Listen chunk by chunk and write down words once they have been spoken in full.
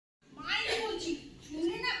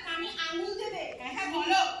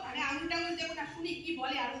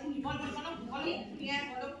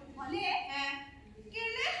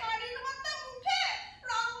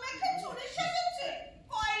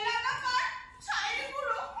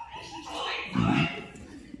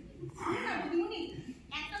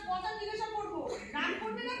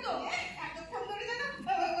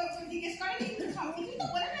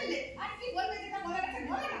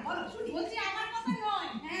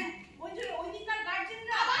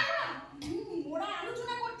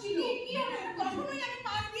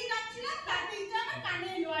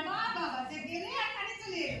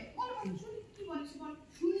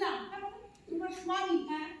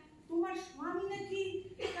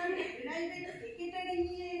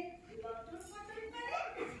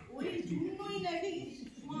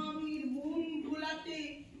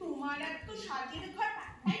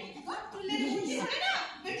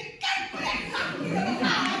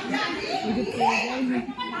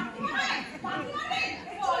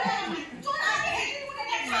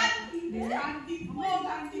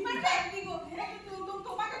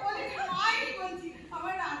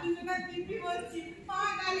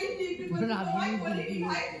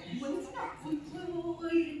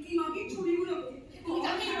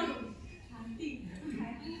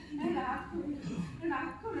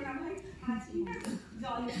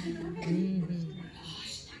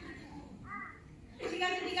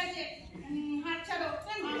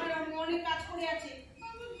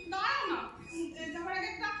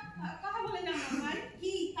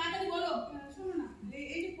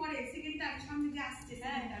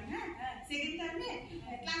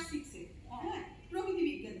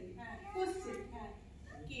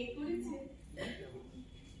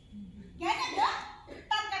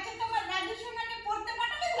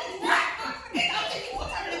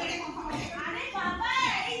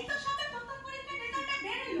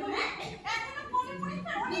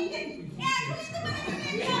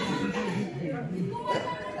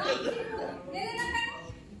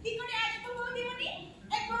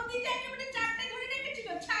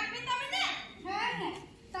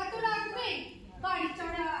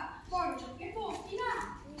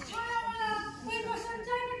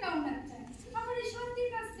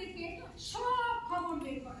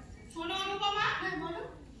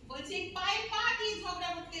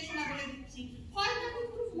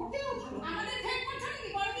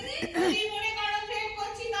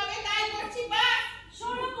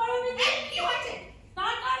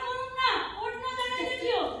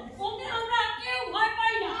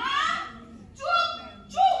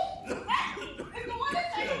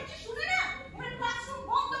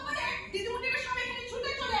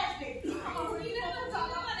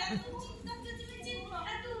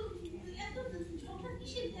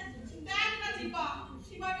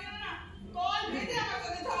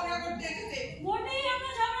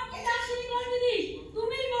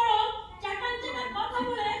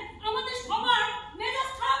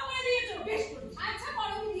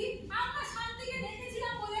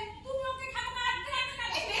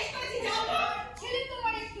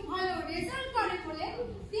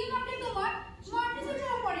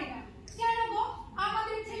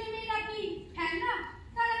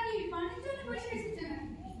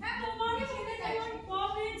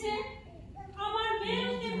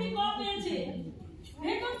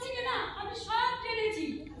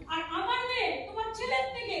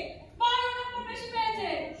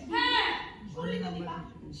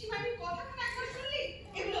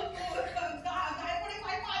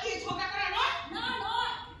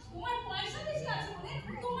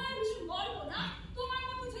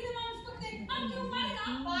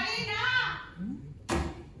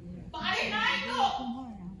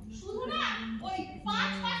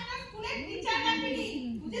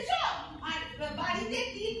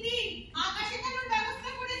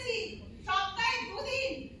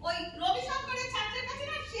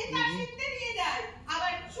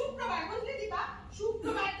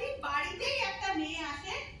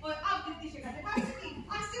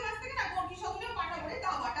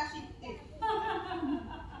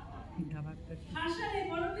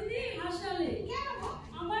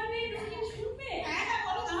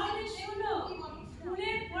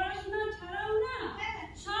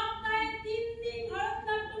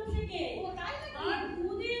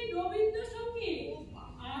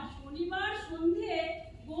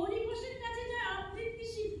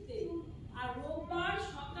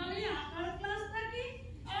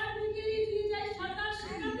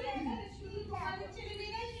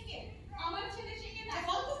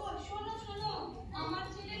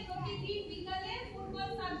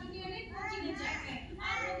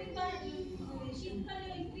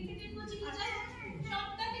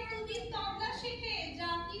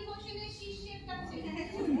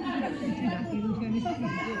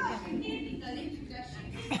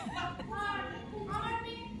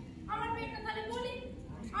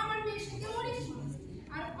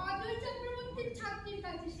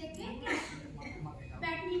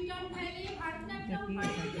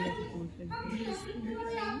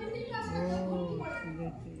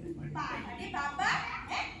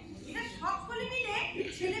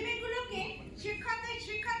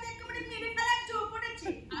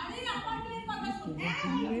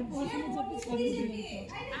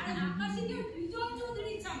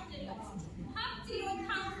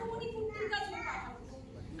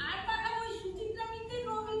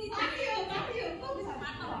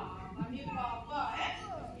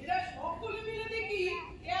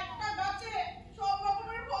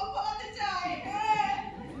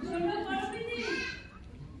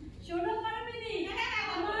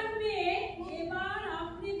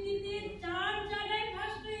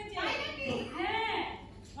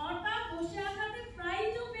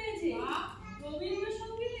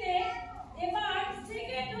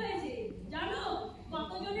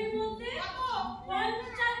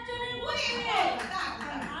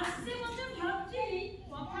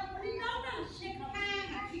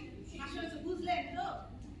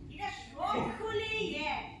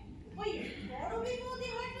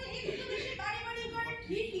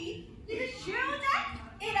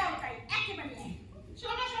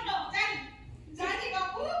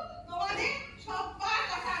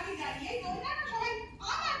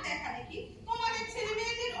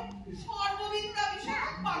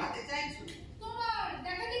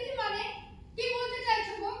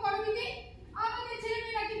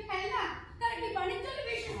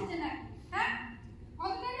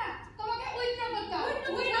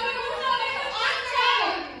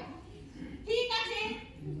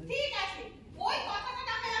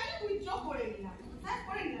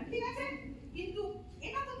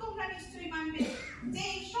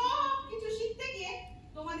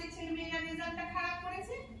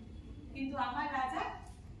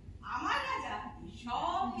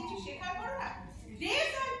শেখার পর না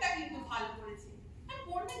রেজাল্টটা কিন্তু ভালো করেছে। আর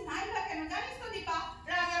পড়বে নাই বা কেন জানিস তো দীপা,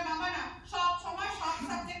 রাজার বাবা না সব সময় সব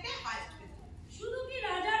সাবজেক্টে হাইস্ট পেত। শুধু কি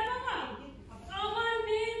রাজার বাবা, আমার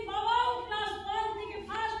মেয়ের বাবাও ক্লাস 1 থেকে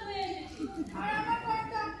ফার্স্ট হয়ে এসেছে। আর আমার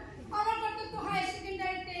কর্তা তো হাই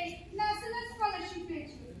সেকেন্ডারিতে ন্যাশনাল স্কলারশিপ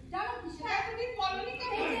পেয়েছে। জানো কি সেটা? এতদিন বলনি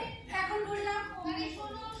কেন? এখন বললাম। আরে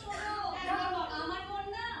শোনো আমার বোন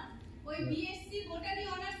না ওই বিএসসি বোটানি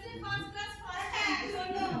অনার্সে ফার্স্ট ক্লাস ফার্স্ট।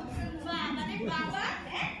 শোনো আমাদের বাবা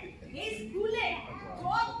এই স্কুলে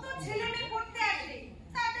কত ছেলে মেয়ে পড়তে আসে,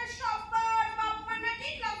 তাদের সবার বাবা নাকি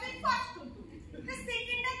ক্লাসে ফার্স্ট হতো।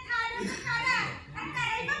 সেকেন্ড আর থার্ড হতো তারা, আর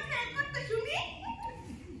তারাই বা ফেল করতে শুনি।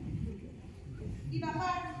 কি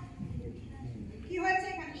ব্যাপার, কি হয়েছে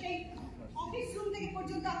এখানে? সেই অফিস রুম থেকে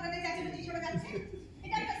পর্যন্ত আপনাদের চেঁচামেচি শোনা যাচ্ছে।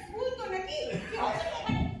 এটা একটা স্কুল তো নাকি? কি হচ্ছে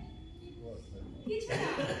এখানে?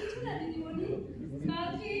 কিছু না দিদিমণি,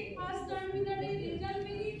 কালকে ফার্স্ট টার্মিনালের রেজাল্ট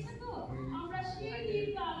বেরিয়েছে তো আমরা সেই নিয়ে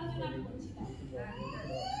একটু আলোচনা করছিলাম।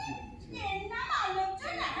 এর নাম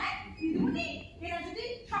আলোচনা? দিদিমণি, এরা যদি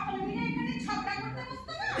সকলে মিলে এখানে ঝগড়া করতে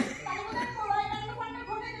বসতো না, তাহলে বোধহয় প্রলয় কাণ্ডটা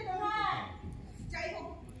ঘটে যেত না। যাই হোক,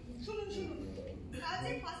 শুনুন, আজ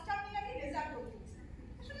এই ফার্স্ট টার্মিনালের রেজাল্ট হয়েছে।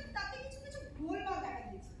 আসলে তাতে কিছু গোলমাল দেখা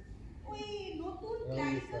দিয়েছে। ওই নতুন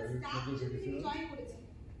ক্লারিক্যাল স্টাফ হিসেবে তিনি জয়েন করেছেন।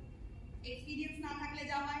 এক্সপেরিয়েন্স না থাকলে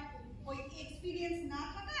যা হয়, ওই এক্সপেরিয়েন্স না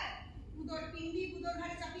থাকায় উদর পিন্ডি উদর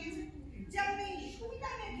ঘাড়ে চাপিয়েছে। যেমন এই সুবিধা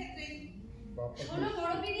মেয়ের ক্ষেত্রে। শোনো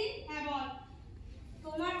বড় দিদি, হ্যাঁ বল।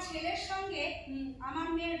 তোমার ছেলের সঙ্গে আমার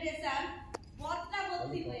মেয়ের রেজাল্ট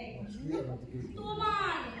বদলাবদলি হয়ে গেছে।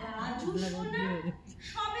 তোমার রাজু সোনা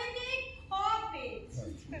সবেতেই খ পেয়েছে,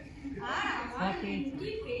 আর আমার মেয়েটি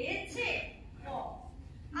পেয়েছে ক।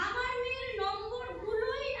 আমার মেয়ের নম্বর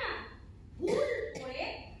গুলোই না ভুল করে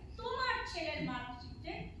তোমার ছেলের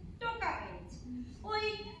মার্কশিটে টোকা পেয়েছে। ওই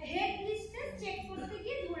হেড লিস্টে চেক করতে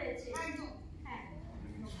গিয়ে ধরেছে। একদম। হ্যাঁ,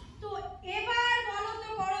 তো এবার বলো তো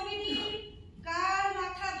করবিনি, কার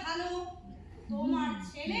মাথা ভালো, তোমার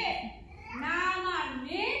ছেলে না আমার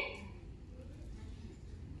মেয়ে?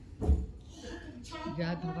 যা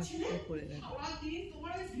ধরা করে দেয়। সারাদিন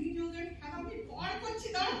তোমার ওই ভিডিও গেম খেলা আমি বার করছি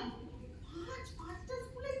না। পাঁচটা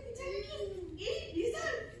স্কুলের টিচার কি এই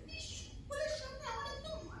রেজাল্ট স্কুলের সামনে আমাদের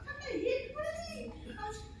তো মাথাটা হিট করে দিই।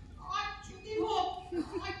 আর ছুটি হোক,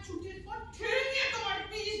 আর ছুটির পর ঠেলে তোমার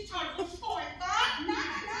পিস ছাড়বো শয়তান। না,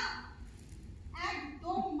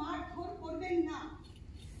 একদম মারধর করবেন না।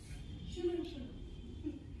 শুনুন,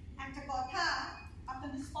 একটা কথা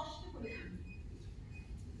আপনাদের স্পষ্ট করে দিই।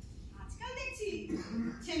 আজকাল দেখছি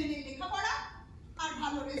ছেলে মেয়ে লেখাপড়া আর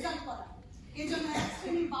ভালো রেজাল্ট করা, এজন্য এক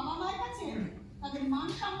শ্রেণীর বাবা মায়ের কাছে তাদের মান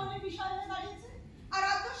সম্মানের বিষয় হয়ে দাঁড়িয়েছে। আর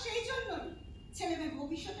আদৌ সেই জন্যই ছেলে মেয়ের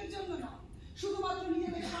ভবিষ্যতের জন্য না, শুধুমাত্র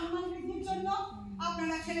নিজেদের সম্মান বৃদ্ধির জন্য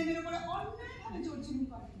আপনারা ছেলে মেয়ের উপরে অন্যায়ভাবে জোরজুলুম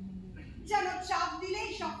করেন, যেন চাপ দিলেই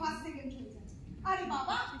সব ফার্স্ট সেকেন্ড হয়ে যায়। আরে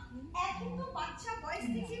বাবা, এখন তো বাচ্চা বয়স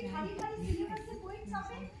থেকে ভারী সিলেবাসে বইয়ের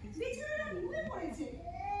চাপে বেচারারা ঘুরে পড়েছে,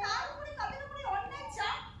 তার উপরে তাদের উপরে অন্যায়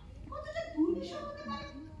চাপ কতটা দুর্বিষহ হতে পারে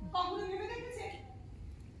কখনো ভেবে দেখেছে?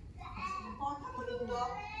 কথা বলুন তো,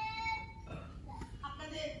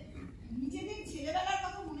 আপনাদের নিজেদের ছেলেবেলার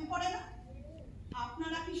কথা মনে পড়ে না?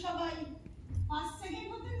 আপনারা কি সবাই ফার্স্ট সেকেন্ড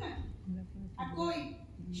হতেন না? আর কই,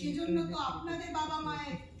 সেজন্য তো আপনাদের বাবা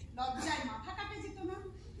মায়ের লজ্জায় মাথা কাটে যেত না।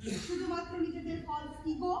 শুধুমাত্র নিজেদের ফলস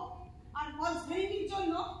ইগো আর ফলস ভ্যানিটির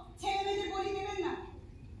জন্য ছেলে মেয়েদের বলি দেবেন না।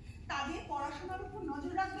 তাদের পড়াশোনার উপর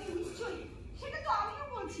নজর রাখবেন নিশ্চয়ই, সেটা তো আমিও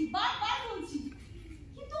বলছি, বারবার বলছি,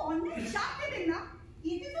 কিন্তু অন্যের চাপ দেবেন না।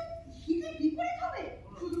 এতে তো হিতে বিপরীত হবে।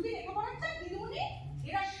 শুধু কি লেখাপড়ার চাপ দিদিমণি?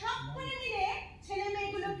 এরা সব করে মিলে ছেলে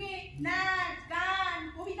মেয়েগুলোকে নাচ, গান,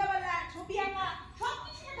 কবিতা বলা, ছবি আঁকা সব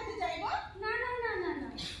কিছু শেখাতে চাইবো। না,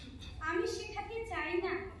 আমি শেখাতে চাই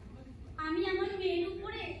না। আমি আমার মেয়ের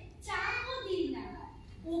উপরে চাপও দিই না,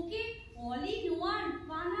 ওকে অল ইন ওয়ান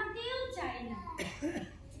বানাতেও চাই না।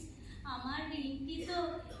 আমার রিঙ্কি তো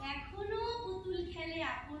এখনো পুতুল খেলে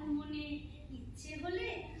আপন মনে, ইচ্ছে হলে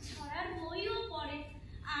ছড়ার বইও পড়ে,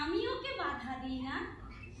 আমি ওকে বাধা দিই না।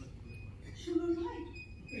 শুনুন ভাই,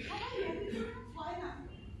 সবাই রবীন্দ্রনাথ হয় না,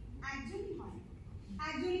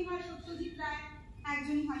 একজনই হয় সত্যজিৎ রায়,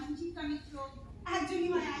 একজনই হয় সুচিত্রা মিত্র, একজনই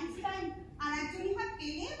হয় আইনস্টাইন, আর একজনই হয়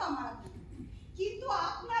পেলে বা মারাদোনা। কিন্তু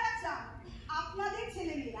আপনারা চান আপনাদের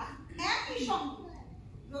ছেলেমেয়েরা একই সঙ্গে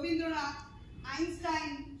রবীন্দ্রনাথ,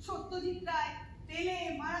 আইনস্টাইন, সত্যজিৎ রায়, পেলে,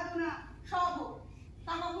 মারাদোনা সব হোক।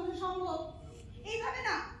 তা কখনো সম্ভব? এইভাবে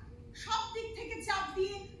না সব দিক থেকে চাপ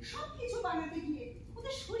দিয়ে সবকিছু বানাতে গিয়ে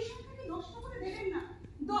ওদের শৈশবটাকে নষ্ট করে দেবেন না,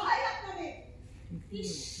 দোহাই আপনাদের।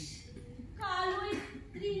 ইস, কাল ওই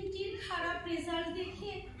রিন্টির খারাপ রেজাল্ট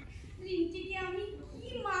দেখে রিন্টিকে আমি কি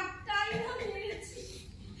মারটাই না মেরেছি।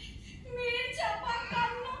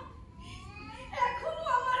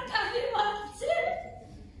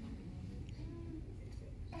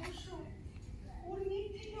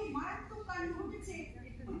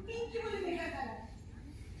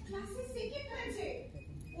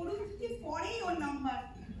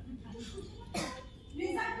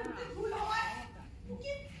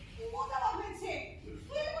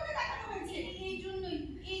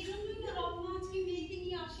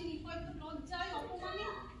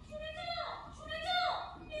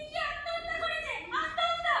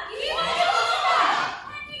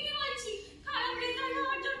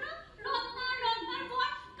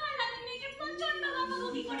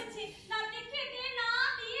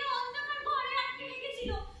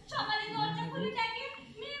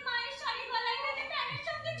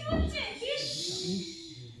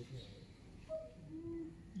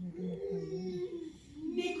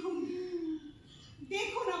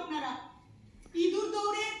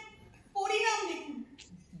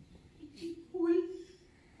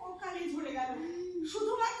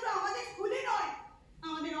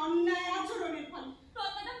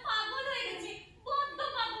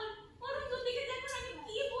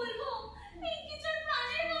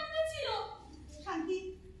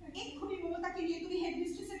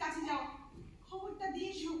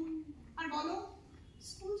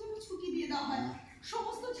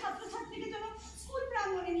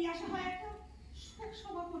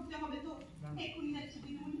 এক্ষুনি যাচ্ছি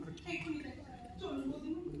দিদিমণি, এক্ষুনি যাচ্ছি। চলুন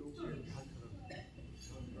বৌদিমণি, চলুন।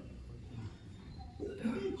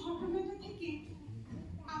 এই ঘটনাটা থেকে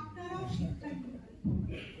আপনারাও শিক্ষা নিন।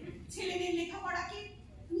 ছেলেদের লেখাপড়াকে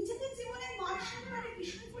নিজেদের জীবনের মান সম্মানের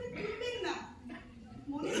বিষয় করে তুলবেন না।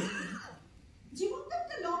 মনে রাখবেন, জীবন তো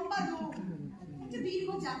একটা লম্বা দৌড়, একটা দীর্ঘ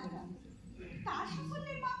যাত্রা। তার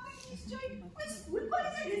সাফল্যের মাপকাঠি নিশ্চয়ই ওই স্কুল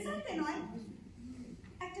কলেজের রেজাল্টে নয়।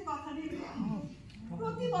 একটা কথা ভেবে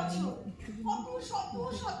প্রতি বছর কত শত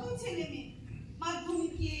শত ছেলে মেয়ে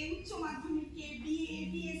মাধ্যমিকে, উচ্চ মাধ্যমিকে, বিএ,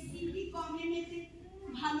 বিএসসি, বিকম, এমএতে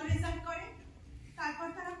ভালো রেজাল্ট করে। তারপর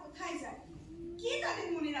তারা কোথায় যায়, কে তাদের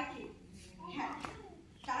মনে রাখে? হ্যাঁ,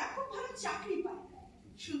 তারা খুব ভালো চাকরি পায়,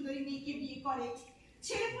 সুন্দরী মেয়েকে বিয়ে করে,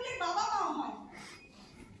 ছেলেপুলের বাবা মাও হয়,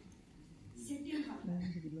 সেটেল হয়।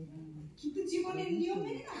 কিন্তু জীবনের নিয়ম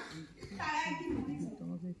মেনে না তারা একদিন মরে যায়।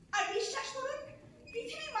 আর বিশ্বাস করুন,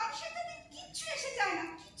 পৃথিবীর মানুষের কাছে কিচ্ছু এসে যায় না,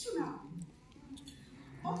 কিচ্ছু না।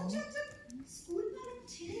 অথচ একজন স্কুল ভালো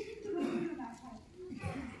ছেলে কিন্তু রবীন্দ্রনাথ হয়,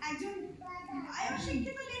 একজন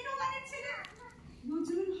শিক্ষিত লেখকের ছেলে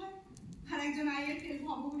নজরুল হয়, আর একজন আইএফএল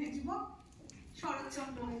ভবনের যুবক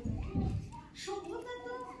শরৎচন্দ্র হয়ে যায়। সভ্যতা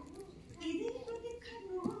তো এদের প্রতীক্ষার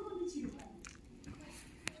গ্রহণ করেছিল।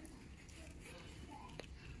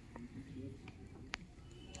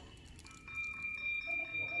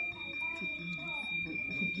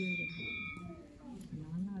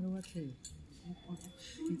 না আরো আছে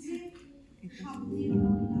সূর্যের শব্দের